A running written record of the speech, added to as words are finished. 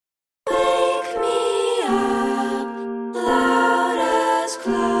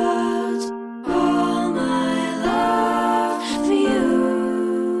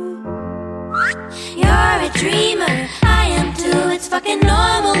dreamer. I am too, it's fucking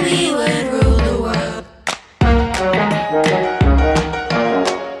normal. We would rule the world.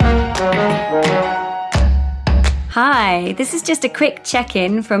 Hi, this is just a quick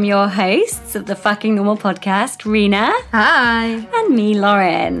check-in from your hosts of the Fucking Normal podcast, Rena. Hi. And me,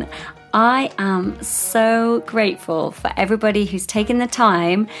 Lauren. I am so grateful for everybody who's taken the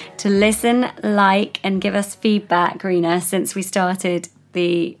time to listen, like, and give us feedback, Rena, since we started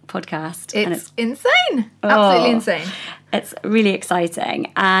the podcast. It's insane. Absolutely insane. It's really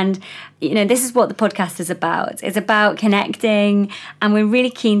exciting. And, you know, this is what the podcast is about. It's about connecting, and we're really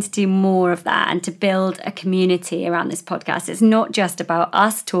keen to do more of that and to build a community around this podcast. It's not just about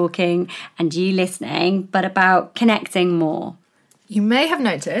us talking and you listening, but about connecting more. You may have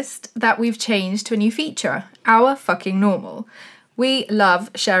noticed that we've changed to a new feature, Our Fucking Normal. We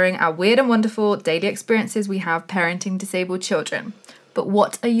love sharing our weird and wonderful daily experiences we have parenting disabled children. But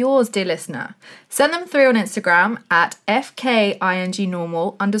what are yours, dear listener? Send them through on Instagram at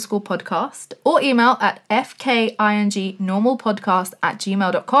FKINGnormal_podcast or email at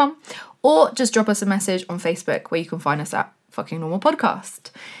FKINGnormalpodcast@gmail.com, or just drop us a message on Facebook where you can find us at Fucking Normal Podcast.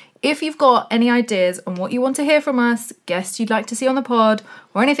 If you've got any ideas on what you want to hear from us, guests you'd like to see on the pod,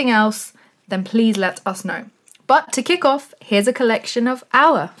 or anything else, then please let us know. But to kick off, here's a collection of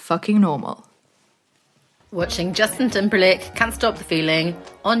our Fucking Normal. Watching Justin Timberlake, Can't Stop the Feeling,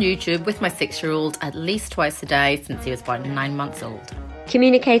 on YouTube with my 6-year-old at least twice a day since he was about 9 months old.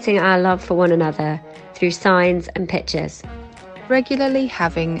 Communicating our love for one another through signs and pictures. Regularly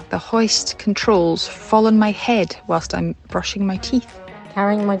having the hoist controls fall on my head whilst I'm brushing my teeth.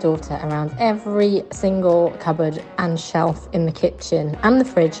 Carrying my daughter around every single cupboard and shelf in the kitchen and the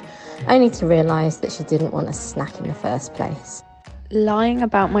fridge, only to realise that she didn't want a snack in the first place. Lying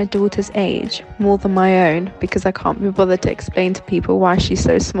about my daughter's age more than my own because I can't be bothered to explain to people why she's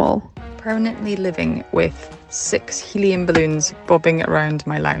so small. Permanently living with 6 helium balloons bobbing around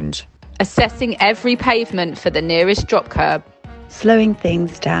my lounge. Assessing every pavement for the nearest drop curb. Slowing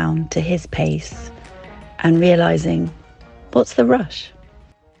things down to his pace and realising, what's the rush?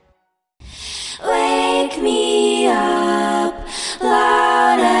 Wake me up.